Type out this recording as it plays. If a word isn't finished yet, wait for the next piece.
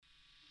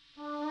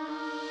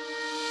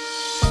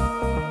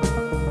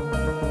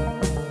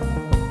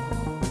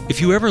If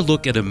you ever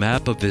look at a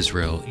map of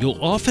Israel,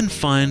 you'll often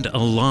find a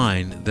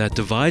line that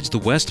divides the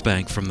West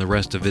Bank from the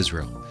rest of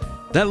Israel.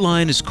 That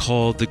line is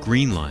called the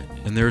Green Line,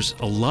 and there's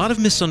a lot of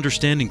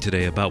misunderstanding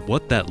today about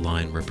what that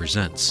line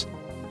represents.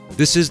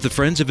 This is the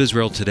Friends of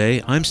Israel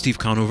Today. I'm Steve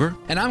Conover.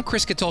 And I'm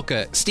Chris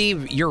Katulka.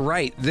 Steve, you're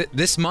right.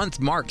 This month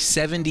marks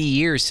 70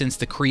 years since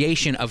the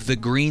creation of the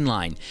Green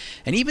Line.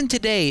 And even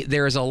today,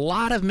 there is a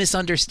lot of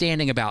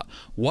misunderstanding about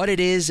what it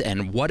is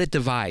and what it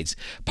divides.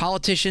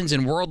 Politicians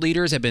and world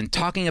leaders have been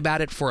talking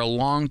about it for a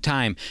long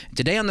time.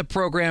 Today on the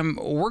program,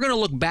 we're going to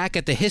look back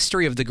at the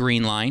history of the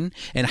Green Line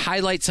and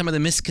highlight some of the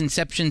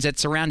misconceptions that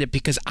surround it,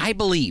 because I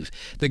believe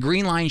the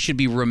Green Line should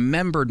be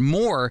remembered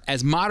more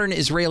as modern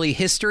Israeli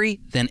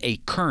history than a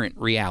current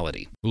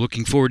reality. We're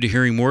looking forward to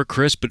hearing more,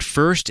 Chris, but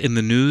first in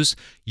the news,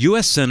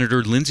 U.S.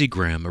 Senator Lindsey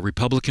Graham, a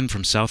Republican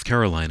from South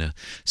Carolina,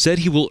 said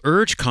he will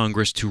urge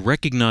Congress to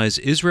recognize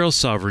Israel's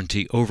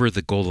sovereignty over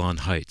the Golan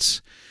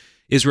Heights.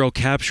 Israel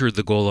captured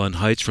the Golan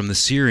Heights from the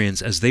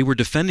Syrians as they were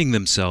defending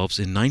themselves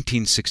in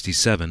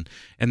 1967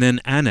 and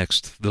then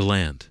annexed the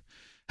land.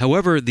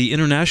 However, the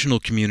international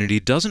community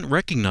doesn't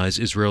recognize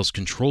Israel's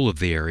control of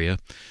the area.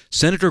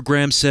 Senator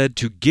Graham said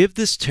to give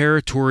this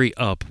territory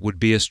up would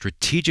be a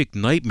strategic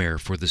nightmare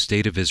for the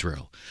state of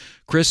Israel.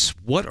 Chris,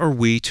 what are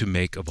we to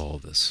make of all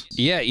of this?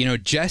 Yeah,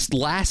 just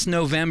last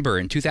November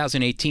in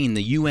 2018,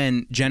 the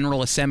UN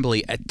General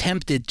Assembly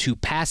attempted to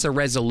pass a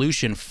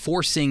resolution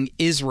forcing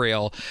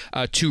Israel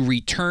to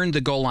return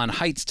the Golan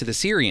Heights to the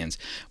Syrians.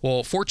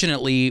 Well,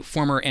 fortunately,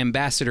 former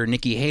Ambassador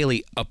Nikki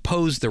Haley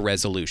opposed the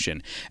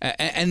resolution.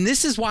 And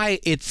this is why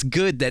it's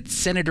good that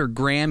Senator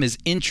Graham is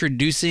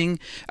introducing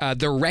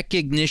the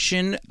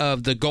recognition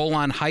of the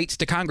Golan Heights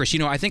to Congress.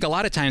 I think a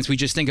lot of times we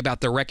just think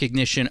about the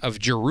recognition of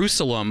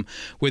Jerusalem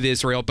with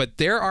Israel, but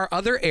there are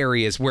other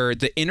areas where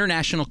the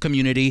international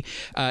community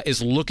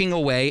is looking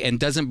away and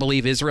doesn't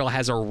believe Israel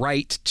has a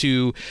right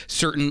to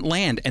certain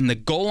land. And the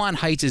Golan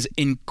Heights is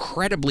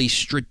incredibly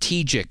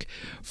strategic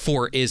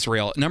for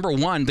Israel. Number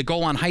one, the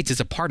Golan Heights is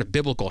a part of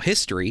biblical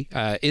history.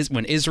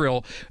 When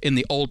Israel in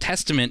the Old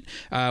Testament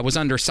was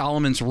under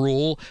Solomon's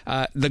rule,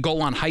 the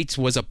Golan Heights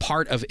was a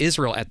part of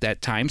Israel at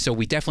that time. So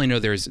we definitely know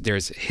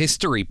there's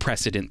history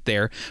precedent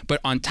there.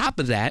 But on top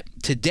of that,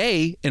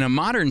 today, in a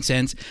modern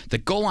sense, the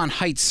Golan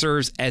Heights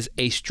serves as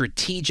a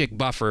strategic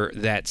buffer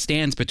that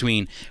stands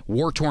between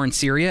war-torn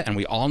Syria, and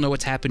we all know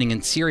what's happening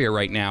in Syria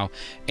right now,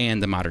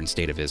 and the modern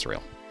state of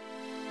Israel.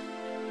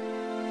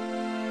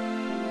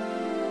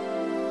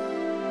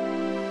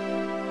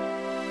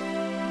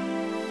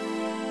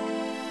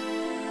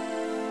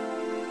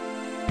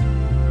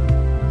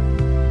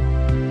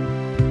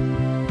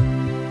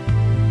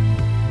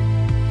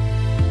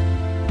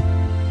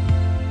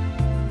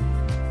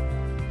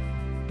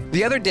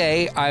 The other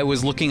day, I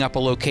was looking up a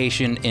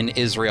location in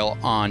Israel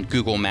on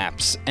Google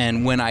Maps,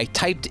 and when I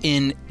typed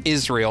in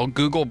Israel,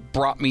 Google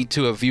brought me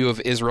to a view of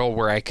Israel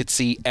where I could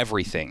see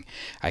everything.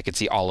 I could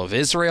see all of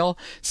Israel,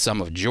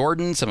 some of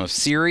Jordan, some of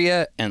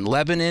Syria and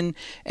Lebanon,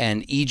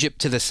 and Egypt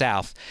to the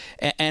south.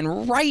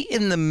 And right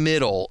in the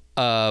middle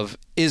of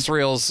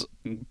Israel's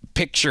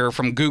picture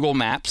from Google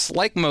Maps,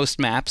 like most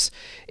maps,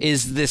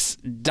 is this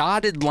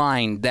dotted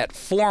line that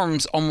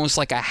forms almost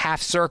like a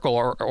half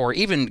circle or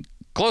even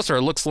closer,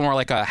 it looks more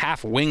like a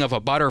half wing of a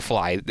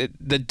butterfly.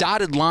 The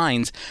dotted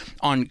lines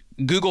on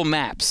Google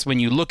Maps,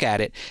 when you look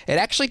at it, it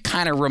actually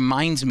kind of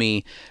reminds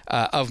me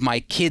of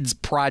my kids'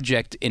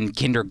 project in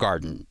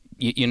kindergarten.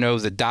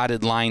 The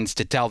dotted lines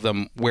to tell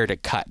them where to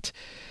cut.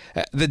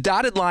 The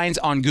dotted lines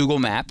on Google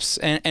Maps,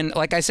 and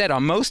like I said,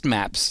 on most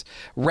maps,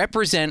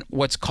 represent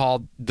what's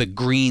called the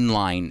Green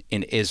Line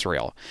in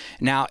Israel.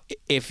 Now,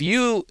 if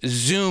you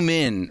zoom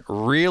in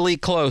really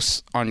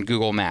close on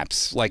Google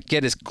Maps, like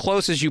get as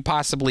close as you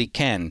possibly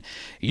can,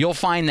 you'll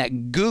find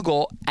that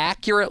Google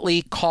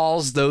accurately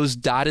calls those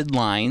dotted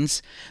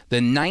lines the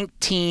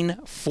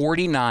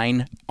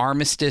 1949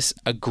 Armistice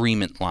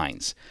Agreement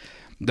lines.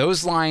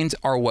 Those lines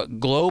are what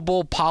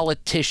global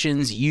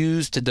politicians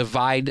use to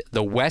divide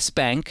the West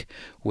Bank,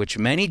 which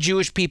many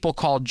Jewish people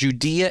call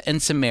Judea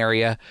and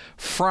Samaria,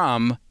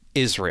 from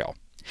Israel.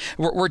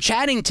 We're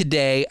chatting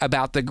today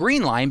about the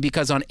Green Line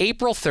because on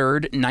April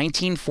 3rd,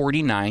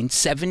 1949,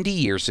 70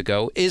 years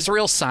ago,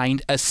 Israel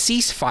signed a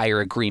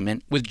ceasefire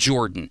agreement with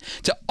Jordan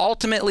to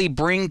ultimately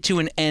bring to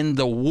an end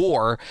the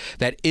war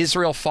that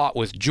Israel fought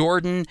with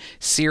Jordan,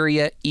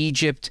 Syria,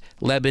 Egypt,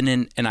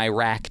 Lebanon, and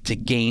Iraq to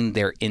gain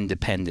their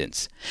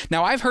independence.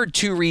 Now, I've heard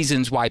two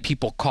reasons why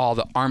people call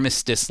the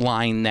armistice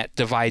line that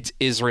divides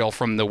Israel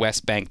from the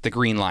West Bank the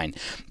Green Line.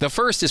 The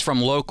first is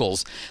from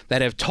locals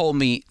that have told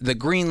me the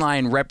Green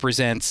Line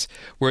represents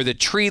where the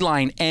tree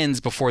line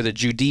ends before the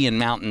Judean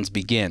mountains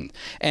begin.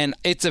 And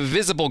it's a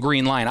visible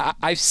green line.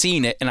 I've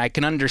seen it, and I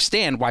can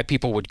understand why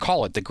people would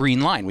call it the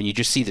Green Line, when you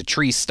just see the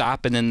trees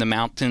stop and then the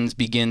mountains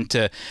begin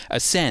to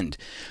ascend.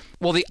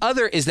 Well, the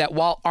other is that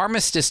while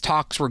armistice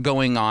talks were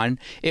going on,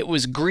 it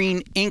was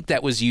green ink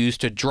that was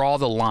used to draw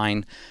the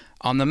line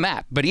on the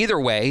map. But either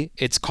way,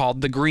 it's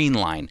called the Green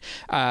Line,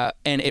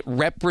 and it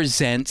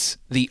represents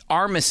the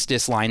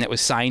armistice line that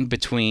was signed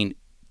between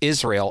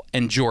Israel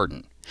and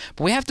Jordan.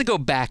 But we have to go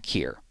back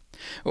here.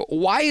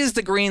 Why is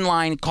the Green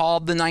Line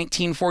called the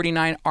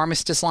 1949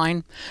 Armistice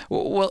Line?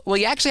 Well,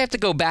 you actually have to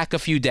go back a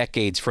few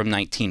decades from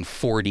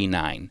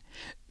 1949.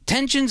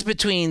 Tensions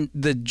between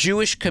the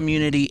Jewish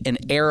community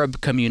and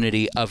Arab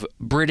community of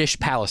British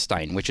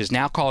Palestine, which is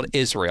now called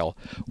Israel,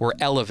 were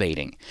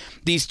elevating.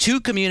 These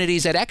two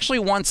communities that actually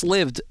once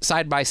lived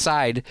side by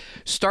side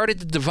started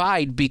to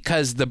divide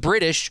because the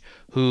British,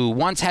 who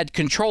once had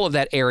control of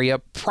that area,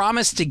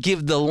 promised to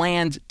give the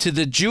land to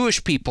the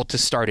Jewish people to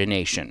start a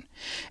nation.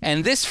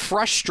 And this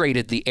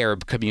frustrated the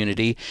Arab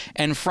community.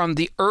 And from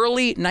the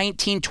early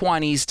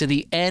 1920s to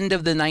the end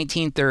of the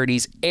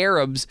 1930s,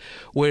 Arabs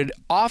would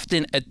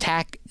often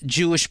attack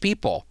Jewish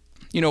people.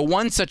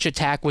 One such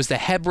attack was the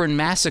Hebron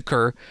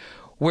massacre,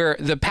 where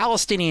the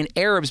Palestinian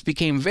Arabs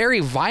became very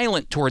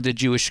violent toward the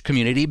Jewish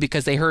community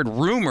because they heard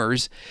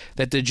rumors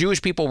that the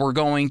Jewish people were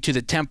going to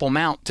the Temple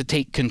Mount to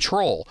take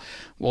control.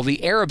 Well,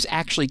 the Arabs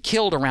actually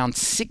killed around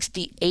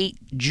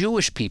 68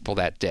 Jewish people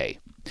that day.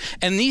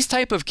 And these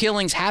type of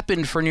killings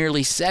happened for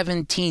nearly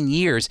 17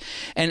 years.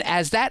 And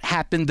as that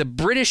happened, the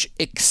British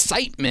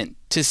excitement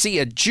to see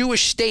a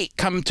Jewish state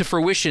come to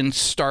fruition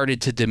started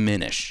to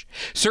diminish.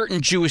 Certain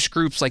Jewish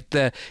groups like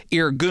the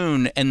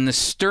Irgun and the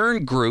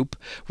Stern Group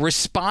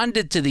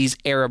responded to these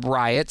Arab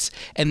riots,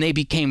 and they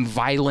became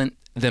violent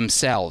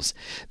themselves.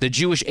 The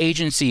Jewish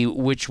Agency,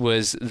 which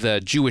was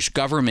the Jewish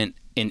government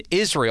in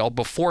Israel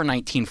before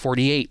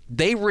 1948,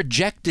 they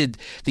rejected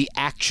the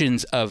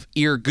actions of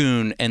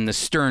Irgun and the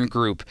Stern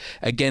Group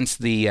against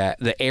the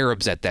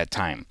Arabs at that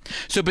time.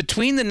 So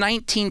between the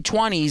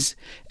 1920s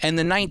and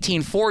the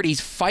 1940s,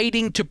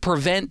 fighting to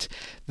prevent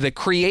the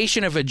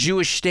creation of a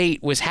Jewish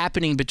state was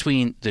happening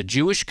between the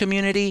Jewish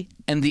community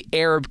and the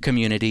Arab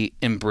community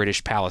in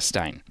British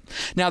Palestine.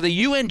 Now, the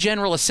UN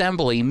General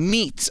Assembly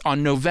meets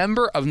on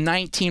November of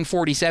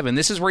 1947.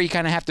 This is where you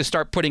kind of have to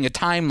start putting a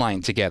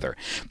timeline together.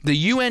 The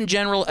UN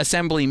General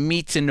Assembly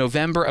meets in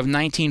November of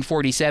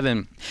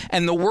 1947,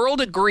 and the world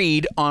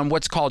agreed on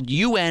what's called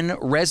UN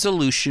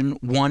Resolution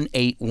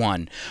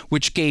 181,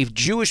 which gave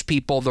Jewish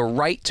people the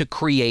right to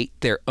create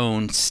their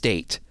own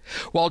state.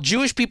 While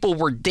Jewish people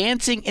were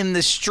dancing in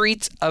the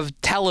streets of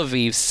Tel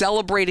Aviv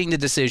celebrating the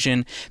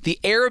decision, the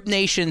Arab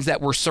nations that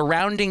were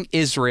surrounding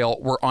Israel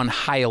were on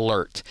high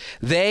alert.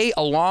 They,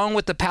 along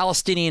with the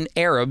Palestinian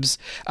Arabs,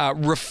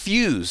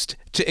 refused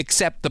to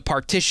accept the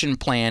partition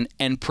plan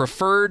and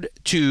preferred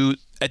to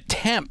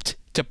attempt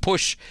to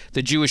push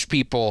the Jewish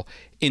people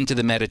into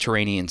the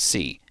Mediterranean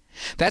Sea.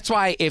 That's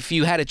why, if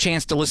you had a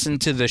chance to listen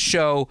to the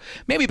show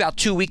maybe about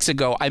 2 weeks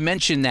ago, I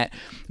mentioned that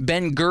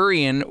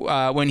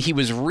Ben-Gurion, when he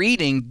was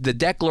reading the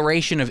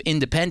Declaration of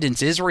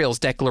Independence, Israel's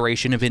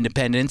Declaration of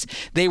Independence,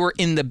 they were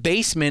in the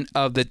basement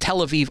of the Tel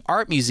Aviv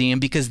Art Museum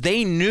because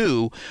they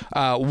knew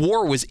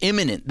war was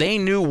imminent. They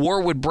knew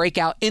war would break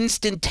out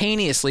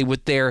instantaneously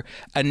with their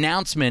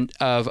announcement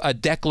of a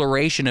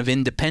Declaration of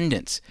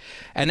Independence.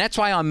 And that's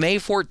why on May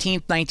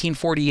 14th,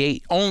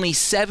 1948, only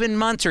 7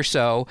 months or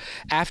so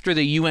after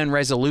the UN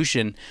resolution,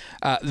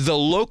 the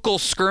local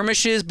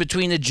skirmishes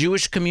between the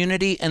Jewish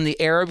community and the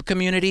Arab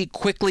community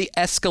quickly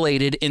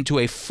escalated into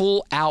a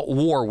full-out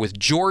war with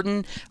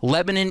Jordan,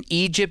 Lebanon,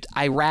 Egypt,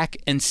 Iraq,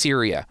 and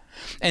Syria.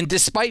 And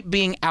despite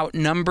being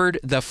outnumbered,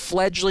 the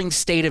fledgling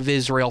state of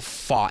Israel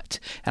fought,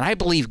 and I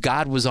believe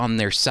God was on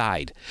their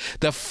side.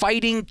 The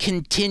fighting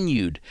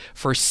continued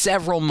for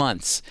several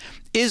months.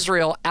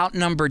 Israel,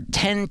 outnumbered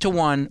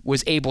 10-1,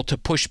 was able to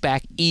push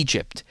back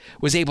Egypt,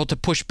 was able to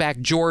push back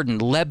Jordan,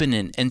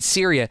 Lebanon, and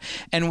Syria,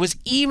 and was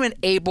even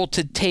able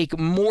to take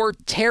more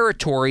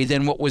territory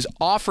than what was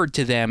offered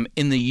to them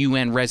in the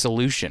UN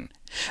resolution.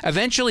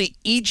 Eventually,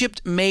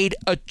 Egypt made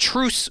a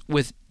truce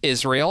with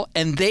Israel,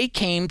 and they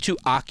came to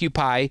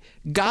occupy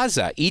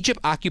Gaza. Egypt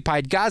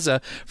occupied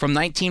Gaza from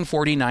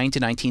 1949 to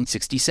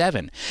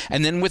 1967.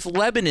 And then with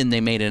Lebanon,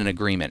 they made an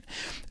agreement.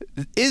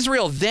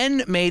 Israel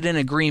then made an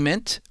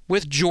agreement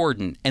with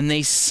Jordan, and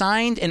they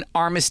signed an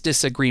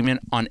armistice agreement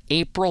on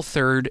April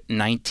 3rd,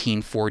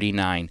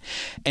 1949.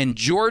 And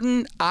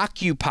Jordan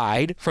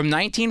occupied from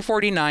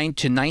 1949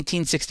 to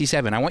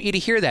 1967. I want you to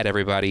hear that,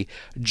 everybody.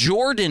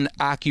 Jordan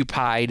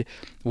occupied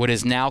what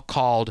is now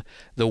called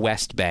the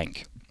West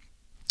Bank.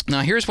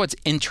 Now, here's what's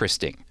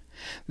interesting.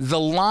 The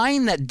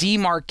line that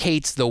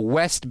demarcates the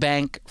West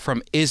Bank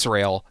from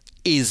Israel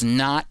is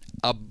not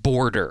a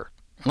border.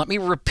 Let me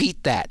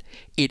repeat that.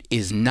 It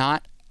is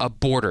not a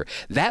border.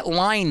 That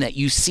line that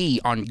you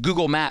see on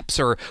Google Maps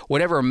or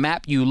whatever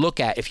map you look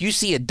at, if you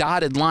see a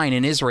dotted line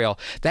in Israel,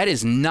 that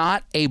is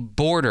not a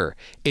border.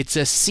 It's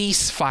a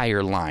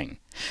ceasefire line.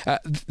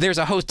 There's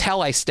a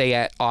hotel I stay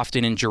at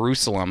often in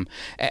Jerusalem,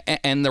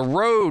 and the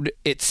road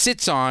it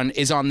sits on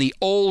is on the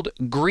old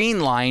green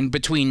line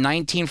between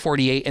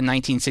 1948 and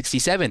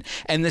 1967,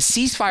 and the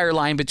ceasefire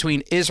line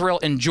between Israel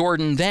and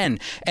Jordan then.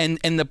 And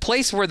the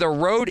place where the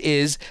road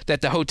is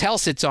that the hotel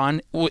sits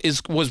on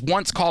was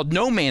once called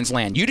no man's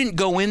land. You didn't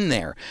go in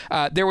there.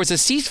 There was a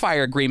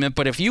ceasefire agreement,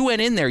 but if you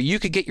went in there, you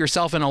could get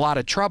yourself in a lot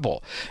of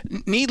trouble.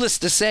 Needless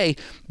to say,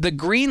 the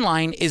green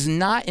line is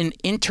not an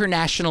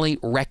internationally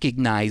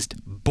recognized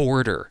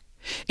border.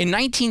 In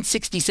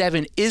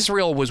 1967,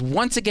 Israel was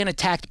once again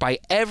attacked by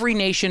every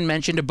nation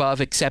mentioned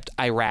above except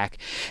Iraq.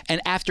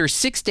 And after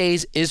 6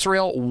 days,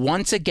 Israel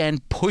once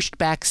again pushed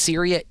back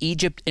Syria,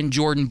 Egypt, and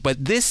Jordan.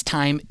 But this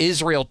time,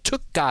 Israel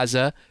took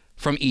Gaza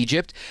from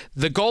Egypt,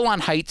 the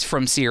Golan Heights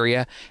from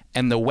Syria,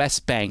 and the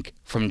West Bank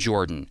from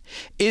Jordan.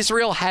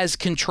 Israel has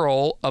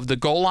control of the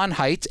Golan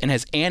Heights and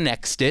has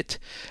annexed it.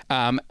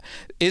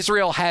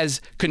 Israel has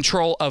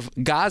control of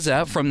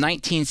Gaza from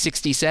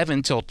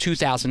 1967 till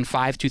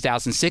 2005,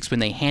 2006,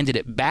 when they handed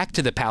it back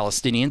to the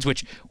Palestinians,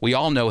 which we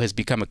all know has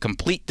become a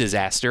complete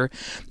disaster.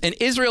 And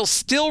Israel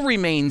still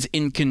remains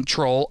in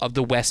control of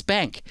the West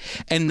Bank.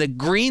 And the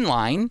Green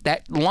Line,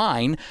 that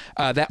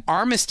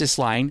armistice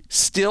line,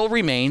 still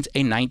remains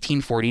a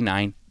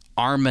 1949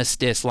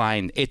 armistice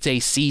line. It's a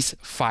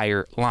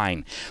ceasefire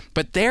line.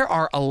 But there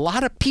are a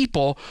lot of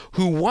people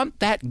who want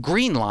that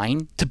green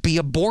line to be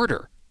a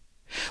border.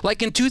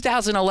 Like in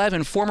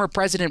 2011, former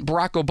President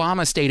Barack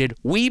Obama stated,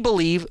 "We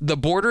believe the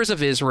borders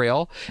of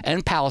Israel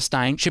and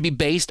Palestine should be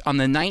based on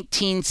the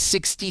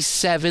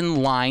 1967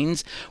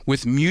 lines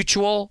with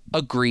mutual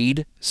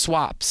agreed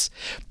swaps."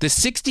 The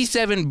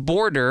 67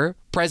 border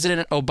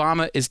President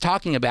Obama is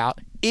talking about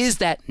is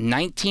that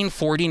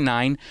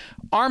 1949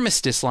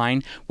 armistice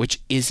line, which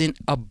isn't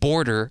a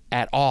border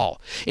at all.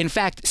 In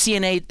fact,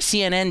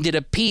 CNN did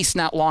a piece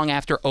not long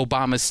after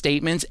Obama's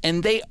statements,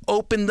 and they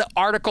opened the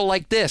article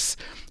like this: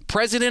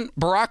 President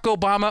Barack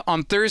Obama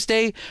on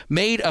Thursday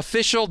made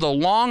official the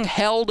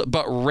long-held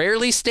but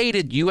rarely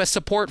stated U.S.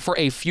 support for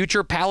a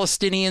future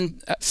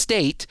Palestinian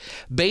state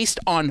based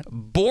on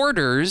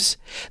borders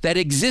that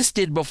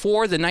existed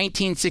before the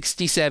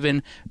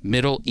 1967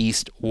 Middle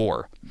East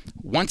War.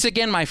 Once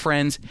again, my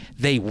friends,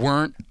 they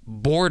weren't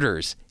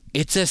borders.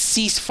 It's a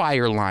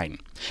ceasefire line.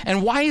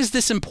 And why is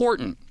this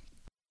important?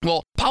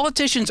 Well,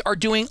 politicians are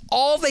doing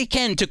all they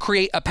can to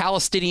create a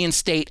Palestinian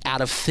state out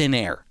of thin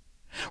air.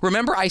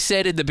 Remember I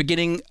said at the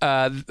beginning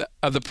of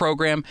the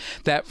program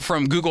that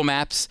from Google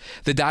Maps,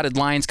 the dotted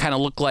lines kind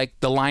of look like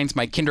the lines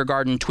my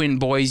kindergarten twin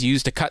boys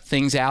used to cut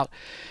things out?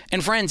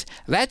 And friends,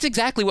 that's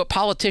exactly what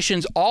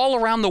politicians all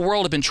around the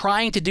world have been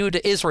trying to do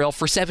to Israel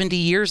for 70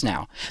 years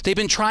now. They've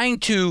been trying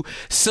to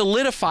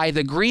solidify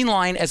the Green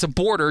Line as a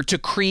border to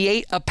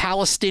create a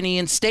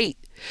Palestinian state.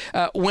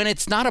 When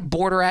it's not a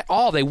border at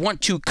all. They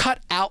want to cut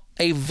out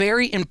a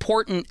very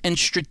important and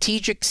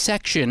strategic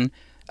section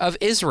of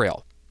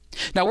Israel.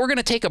 Now, we're going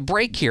to take a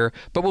break here,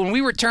 but when we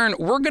return,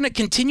 we're going to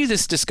continue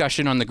this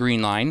discussion on the Green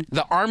Line,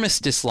 the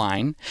armistice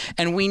line,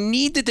 and we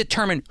need to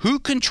determine who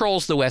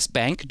controls the West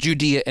Bank,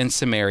 Judea and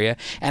Samaria,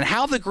 and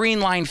how the Green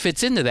Line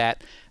fits into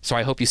that, so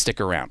I hope you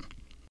stick around.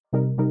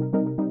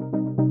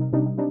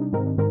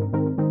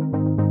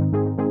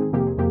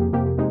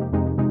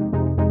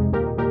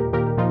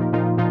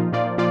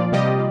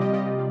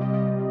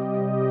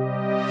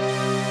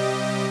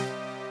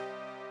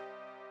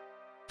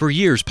 For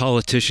years,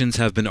 politicians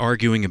have been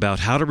arguing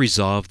about how to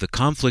resolve the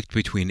conflict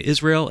between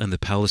Israel and the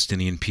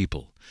Palestinian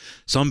people.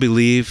 Some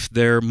believe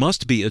there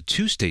must be a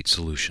two-state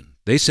solution.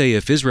 They say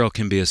if Israel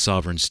can be a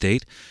sovereign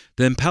state,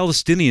 then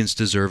Palestinians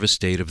deserve a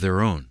state of their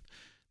own.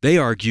 They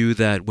argue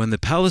that when the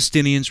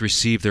Palestinians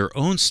receive their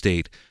own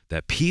state,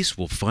 that peace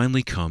will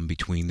finally come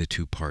between the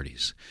two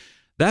parties.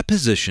 That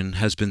position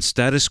has been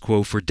status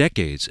quo for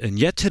decades, and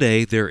yet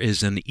today there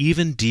is an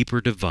even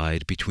deeper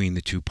divide between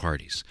the two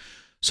parties.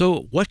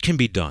 So what can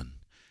be done?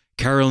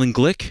 Carolyn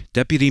Glick,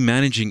 deputy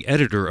managing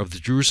editor of the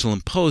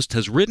Jerusalem Post,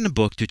 has written a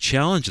book to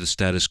challenge the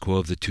status quo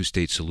of the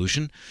two-state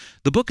solution.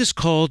 The book is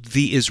called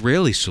The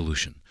Israeli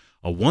Solution,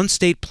 a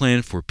one-state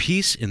plan for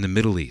peace in the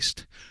Middle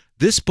East.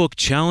 This book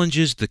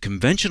challenges the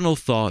conventional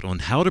thought on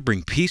how to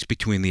bring peace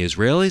between the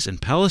Israelis and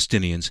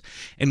Palestinians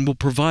and will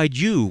provide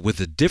you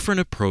with a different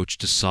approach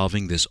to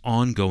solving this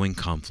ongoing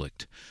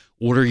conflict.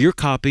 Order your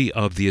copy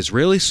of The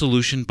Israeli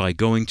Solution by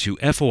going to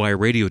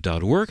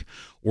foiradio.org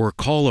or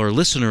call our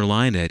listener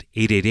line at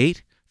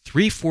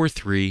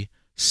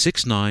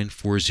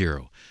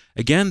 888-343-6940.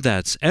 Again,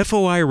 that's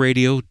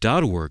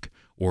foiradio.org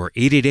or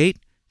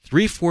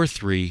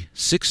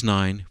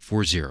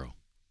 888-343-6940.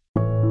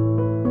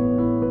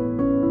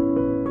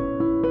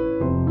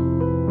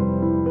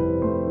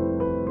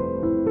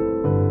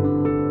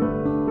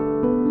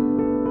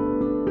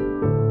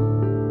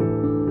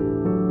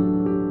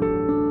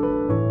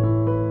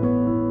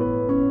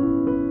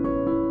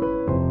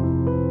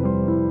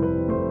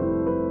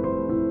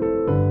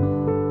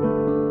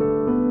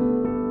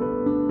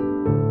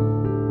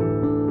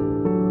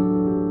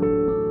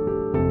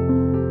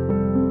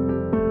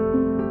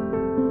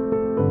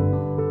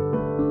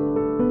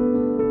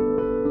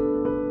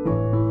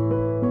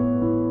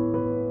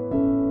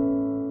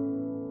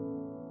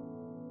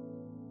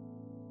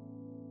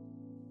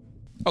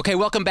 Okay,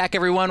 welcome back,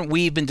 everyone.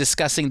 We've been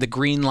discussing the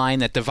green line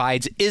that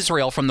divides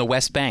Israel from the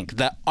West Bank,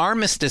 the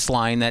armistice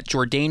line that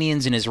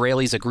Jordanians and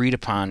Israelis agreed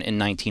upon in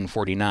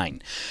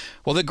 1949.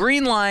 Well, the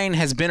green line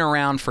has been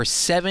around for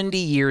 70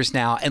 years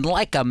now, and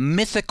like a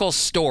mythical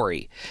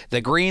story,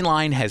 the green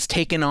line has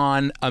taken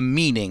on a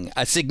meaning,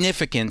 a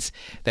significance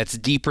that's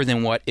deeper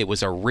than what it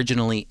was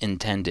originally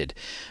intended.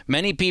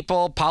 Many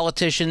people,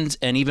 politicians,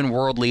 and even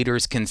world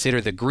leaders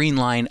consider the green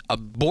line a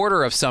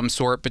border of some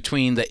sort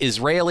between the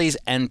Israelis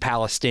and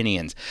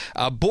Palestinians,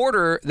 a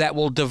border that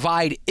will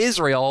divide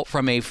Israel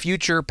from a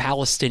future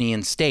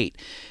Palestinian state.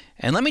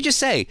 And let me just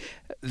say,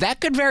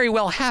 that could very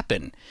well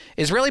happen.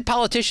 Israeli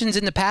politicians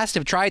in the past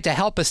have tried to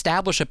help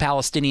establish a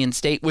Palestinian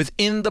state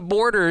within the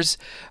borders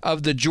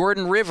of the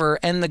Jordan River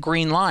and the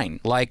Green Line,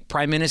 like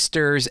Prime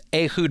Ministers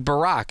Ehud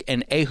Barak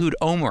and Ehud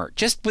Olmert,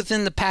 just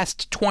within the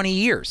past 20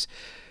 years.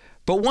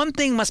 But one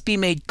thing must be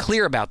made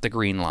clear about the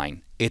Green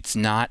Line. It's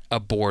not a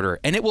border,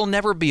 and it will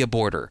never be a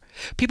border.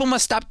 People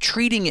must stop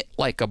treating it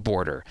like a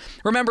border.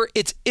 Remember,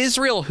 it's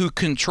Israel who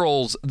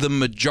controls the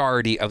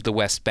majority of the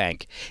West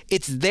Bank.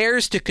 It's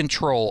theirs to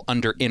control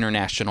under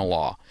international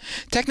law.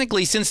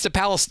 Technically, since the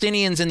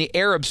Palestinians and the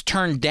Arabs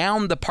turned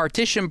down the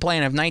partition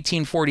plan of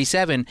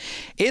 1947,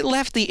 it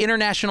left the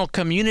international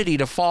community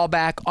to fall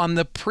back on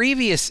the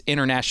previous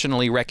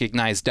internationally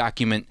recognized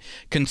document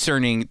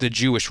concerning the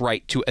Jewish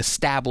right to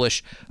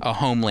establish a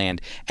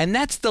homeland. And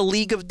that's the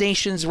League of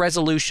Nations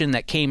resolution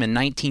that came in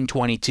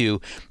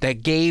 1922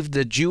 that gave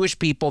the Jewish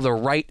people the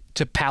right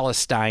to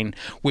Palestine,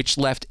 which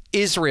left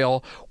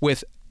Israel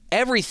with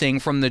everything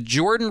from the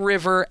Jordan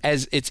River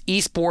as its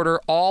east border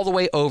all the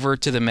way over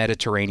to the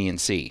Mediterranean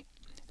Sea.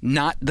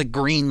 Not the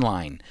Green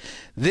Line.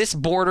 This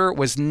border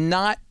was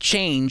not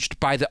changed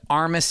by the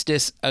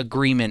Armistice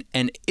Agreement,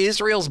 and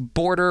Israel's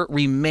border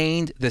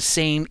remained the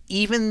same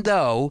even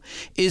though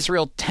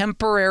Israel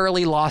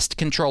temporarily lost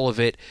control of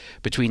it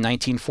between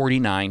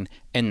 1949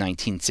 and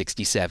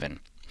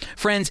 1967.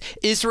 Friends,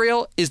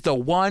 Israel is the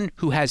one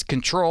who has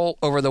control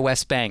over the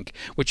West Bank,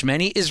 which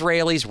many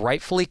Israelis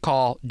rightfully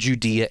call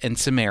Judea and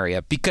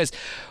Samaria, because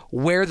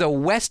where the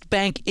West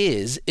Bank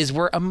is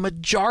where a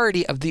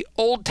majority of the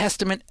Old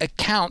Testament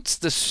accounts,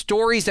 the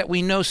stories that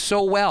we know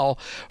so well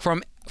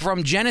from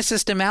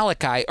Genesis to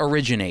Malachi,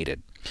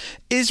 originated.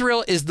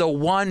 Israel is the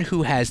one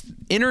who has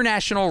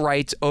international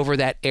rights over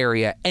that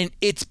area, and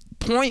it's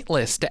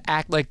pointless to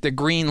act like the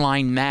Green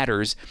Line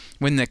matters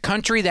when the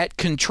country that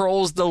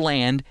controls the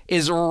land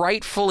is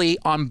rightfully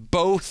on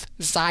both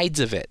sides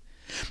of it.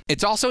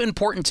 It's also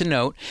important to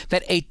note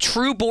that a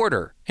true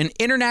border, an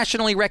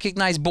internationally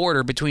recognized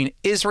border between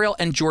Israel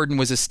and Jordan,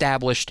 was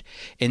established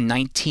in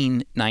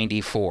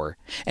 1994.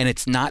 And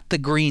it's not the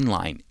Green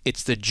Line,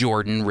 it's the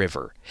Jordan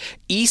River.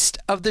 East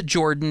of the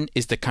Jordan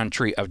is the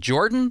country of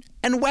Jordan,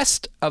 and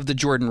west of the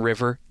Jordan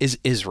River is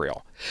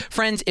Israel.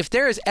 Friends, if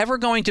there is ever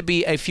going to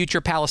be a future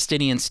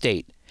Palestinian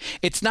state,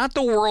 it's not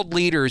the world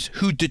leaders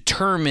who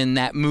determine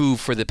that move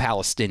for the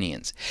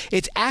Palestinians.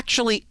 It's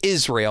actually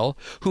Israel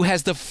who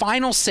has the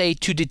final say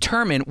to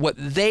determine what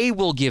they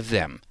will give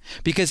them,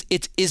 because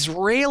it's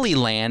Israeli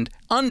land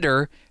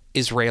under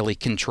Israeli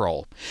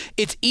control.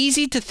 It's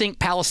easy to think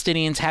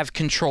Palestinians have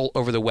control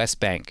over the West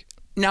Bank.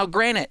 Now,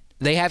 granted,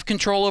 they have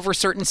control over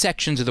certain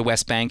sections of the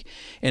West Bank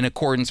in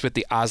accordance with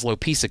the Oslo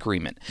Peace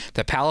Agreement.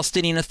 The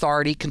Palestinian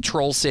Authority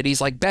controls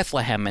cities like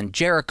Bethlehem and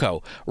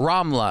Jericho,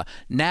 Ramlah,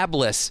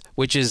 Nablus,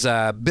 which is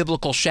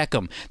biblical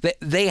Shechem.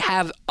 They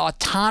have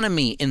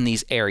autonomy in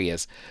these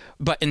areas.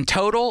 But in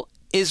total,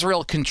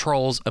 Israel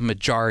controls a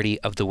majority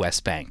of the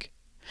West Bank.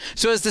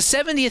 So as the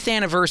 70th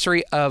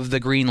anniversary of the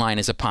Green Line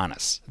is upon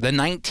us, the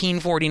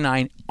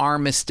 1949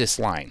 Armistice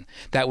Line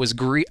that was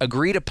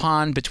agreed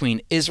upon between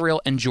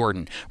Israel and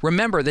Jordan,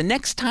 remember, the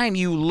next time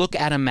you look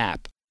at a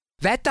map,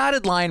 that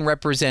dotted line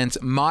represents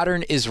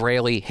modern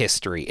Israeli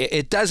history.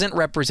 It doesn't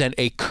represent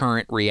a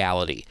current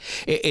reality.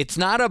 It's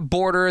not a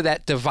border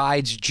that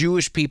divides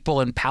Jewish people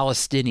and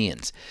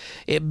Palestinians.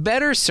 It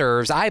better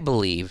serves, I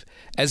believe,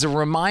 as a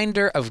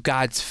reminder of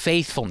God's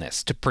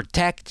faithfulness to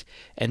protect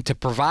and to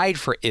provide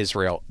for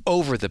Israel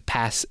over the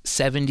past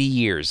 70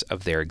 years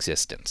of their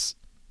existence.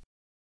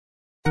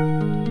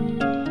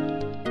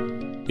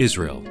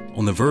 Israel,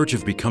 on the verge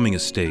of becoming a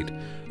state,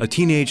 a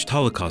teenage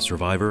Holocaust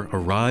survivor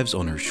arrives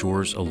on her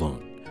shores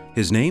alone.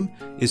 His name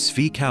is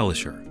Zvi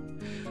Kalisher.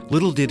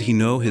 Little did he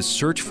know his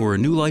search for a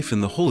new life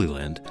in the Holy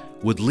Land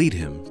would lead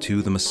him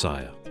to the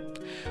Messiah.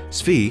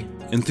 Zvi,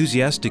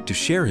 enthusiastic to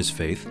share his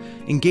faith,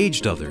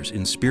 engaged others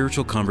in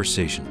spiritual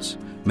conversations,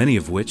 many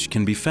of which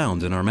can be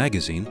found in our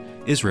magazine,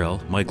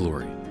 Israel, My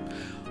Glory.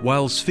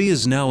 While Zvi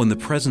is now in the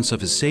presence of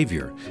his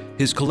Savior,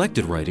 his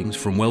collected writings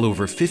from well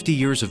over 50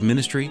 years of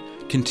ministry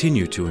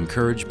continue to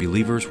encourage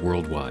believers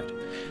worldwide.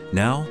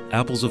 Now,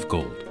 Apples of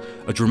Gold,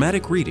 a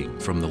dramatic reading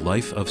from the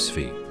life of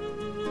Zvi.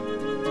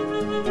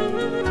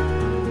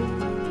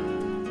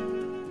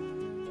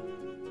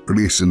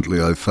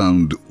 Recently, I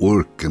found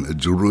work in a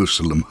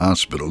Jerusalem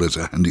hospital as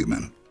a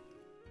handyman.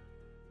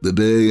 The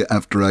day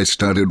after I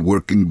started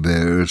working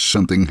there,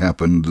 something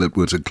happened that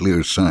was a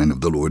clear sign of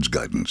the Lord's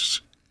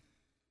guidance.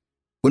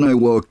 When I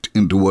walked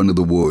into one of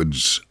the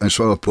wards, I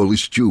saw a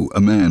Polish Jew, a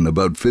man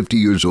about 50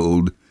 years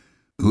old,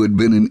 who had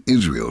been in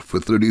Israel for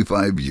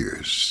 35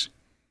 years.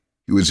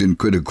 He was in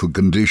critical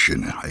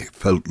condition, and I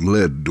felt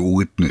led to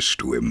witness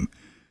to him.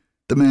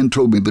 The man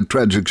told me the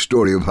tragic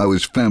story of how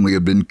his family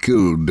had been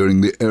killed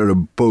during the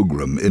Arab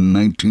pogrom in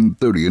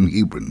 1930 in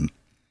Hebron.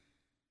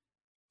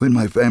 When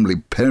my family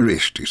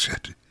perished, he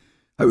said,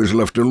 I was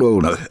left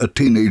alone, a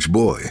teenage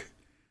boy.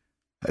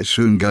 I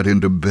soon got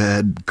into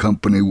bad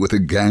company with a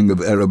gang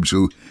of Arabs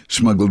who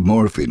smuggled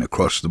morphine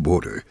across the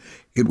border.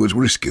 It was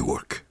risky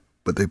work,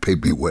 but they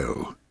paid me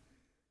well.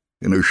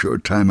 In a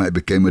short time I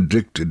became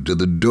addicted to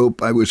the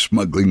dope I was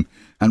smuggling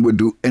and would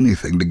do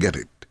anything to get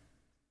it.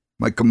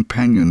 My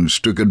companions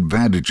took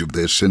advantage of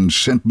this and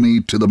sent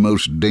me to the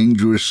most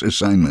dangerous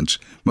assignments,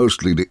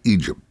 mostly to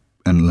Egypt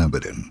and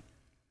Lebanon.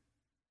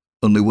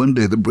 Only one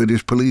day the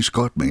British police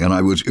caught me, and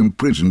I was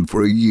imprisoned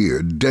for a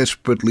year,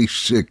 desperately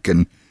sick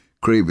and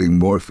craving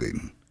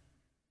morphine.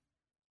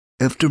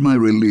 After my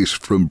release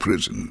from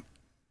prison,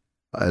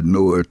 I had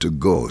nowhere to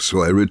go,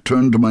 so I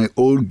returned to my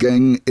old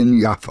gang in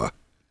Jaffa.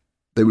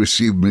 They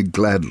received me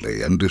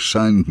gladly and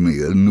assigned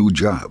me a new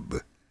job.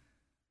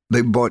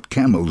 They bought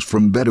camels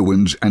from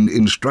Bedouins and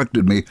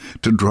instructed me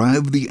to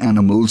drive the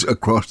animals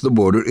across the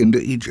border into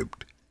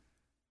Egypt.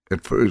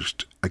 At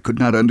first, I could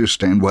not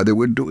understand why they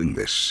were doing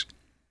this,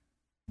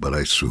 but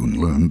I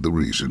soon learned the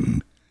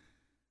reason.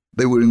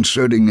 They were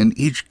inserting in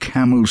each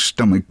camel's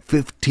stomach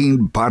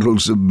 15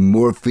 bottles of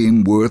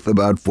morphine worth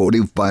about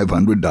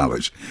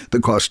 $4,500. The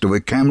cost of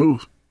a camel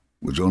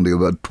was only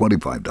about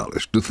 $25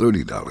 to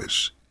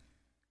 $30.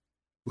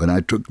 When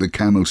I took the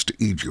camels to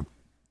Egypt,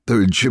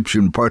 their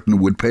Egyptian partner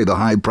would pay the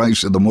high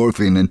price of the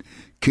morphine and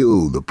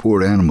kill the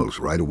poor animals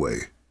right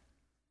away.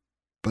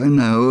 By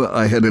now,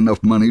 I had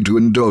enough money to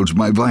indulge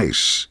my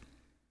vice.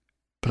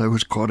 But I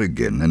was caught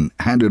again and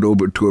handed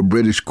over to a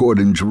British court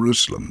in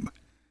Jerusalem.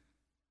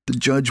 The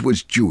judge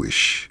was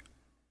Jewish.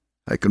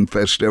 I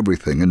confessed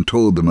everything and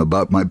told them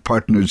about my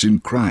partners in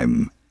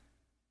crime.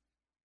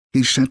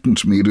 He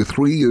sentenced me to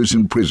 3 years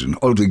in prison.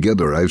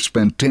 Altogether, I've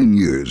spent 10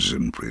 years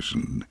in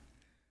prison.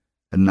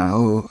 And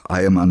now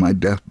I am on my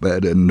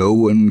deathbed, and no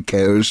one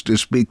cares to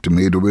speak to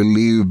me to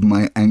relieve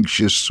my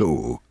anxious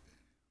soul.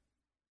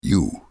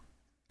 You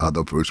are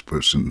the first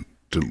person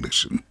to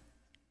listen.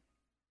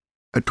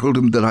 I told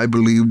him that I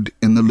believed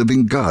in the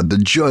living God, the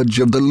judge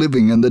of the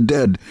living and the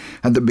dead,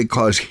 and that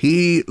because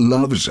he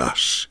loves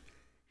us,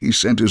 he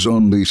sent his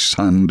only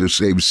Son to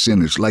save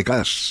sinners like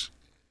us.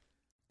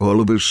 All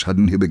of a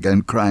sudden he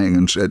began crying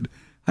and said,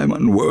 I'm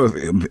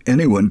unworthy of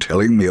anyone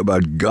telling me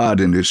about God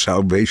and his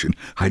salvation.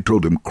 I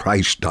told him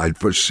Christ died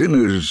for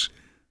sinners,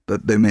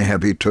 that they may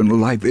have eternal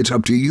life. It's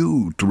up to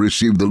you to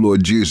receive the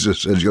Lord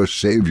Jesus as your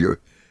Savior,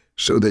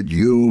 so that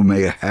you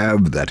may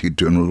have that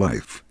eternal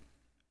life.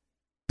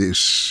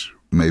 This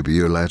may be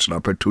your last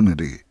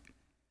opportunity.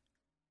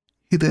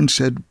 He then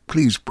said,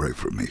 Please pray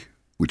for me,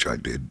 which I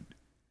did.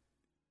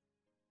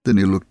 Then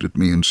he looked at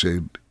me and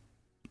said,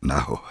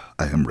 Now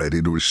I am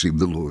ready to receive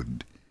the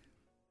Lord.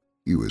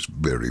 He was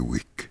very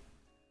weak,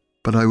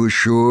 but I was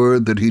sure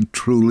that he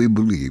truly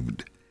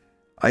believed.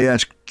 I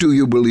asked, Do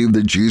you believe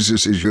that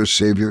Jesus is your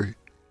Savior?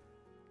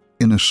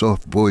 In a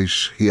soft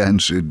voice, he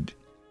answered,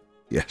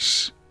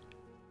 Yes,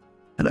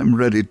 and I'm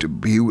ready to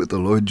be with the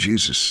Lord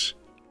Jesus.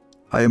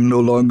 I am no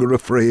longer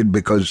afraid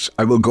because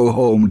I will go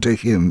home to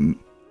him.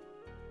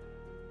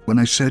 When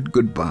I said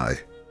goodbye,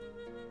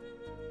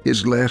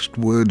 his last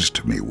words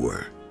to me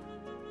were,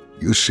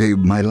 You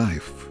saved my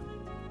life.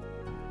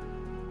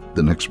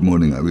 The next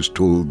morning I was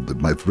told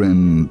that my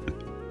friend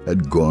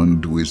had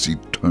gone to his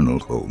eternal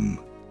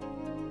home.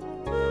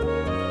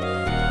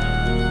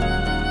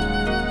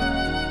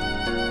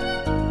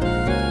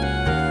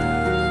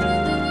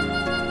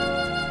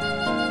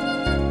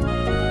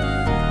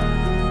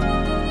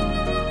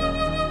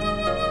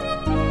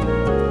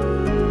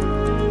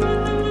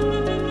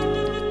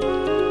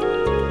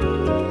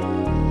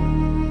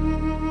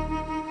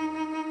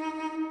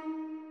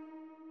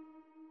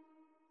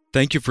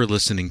 Thank you for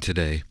listening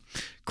today.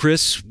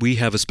 Chris, we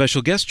have a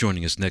special guest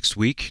joining us next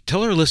week.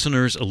 Tell our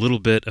listeners a little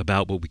bit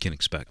about what we can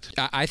expect.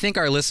 I think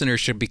our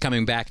listeners should be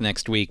coming back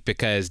next week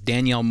because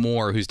Danielle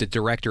Moore, who's the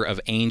director of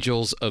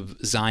Angels of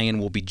Zion,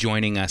 will be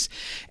joining us.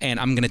 And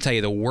I'm going to tell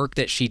you the work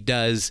that she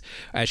does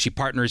as she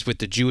partners with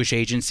the Jewish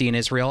Agency in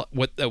Israel.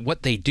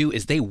 What they do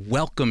is they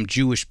welcome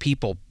Jewish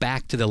people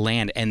back to the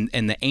land. And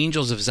the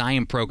Angels of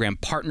Zion program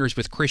partners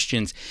with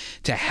Christians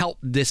to help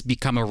this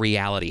become a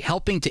reality,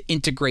 helping to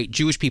integrate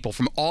Jewish people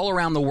from all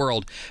around the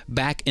world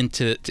back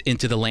into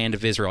the land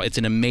of Israel. It's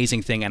an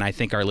amazing thing, and I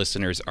think our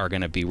listeners are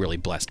going to be really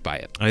blessed by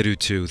it. I do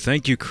too.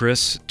 Thank you,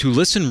 Chris. To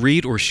listen,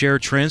 read, or share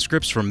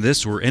transcripts from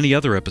this or any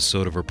other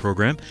episode of our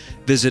program,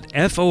 visit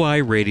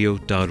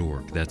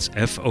foiradio.org. That's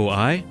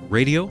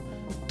foiradio.org.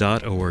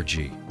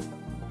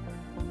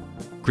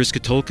 Chris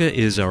Katulka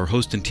is our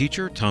host and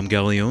teacher. Tom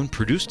Gallione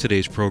produced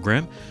today's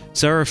program.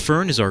 Sarah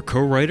Fern is our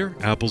co-writer.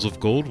 Apples of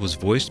Gold was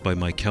voiced by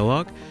Mike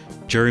Kellogg.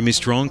 Jeremy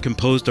Strong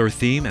composed our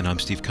theme, and I'm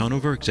Steve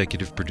Conover,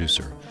 executive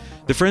producer.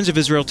 The Friends of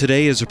Israel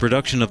Today is a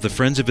production of the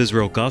Friends of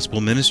Israel Gospel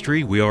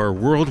Ministry. We are a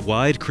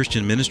worldwide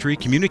Christian ministry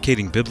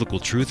communicating biblical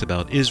truth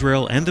about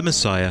Israel and the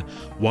Messiah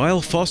while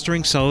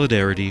fostering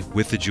solidarity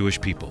with the Jewish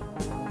people.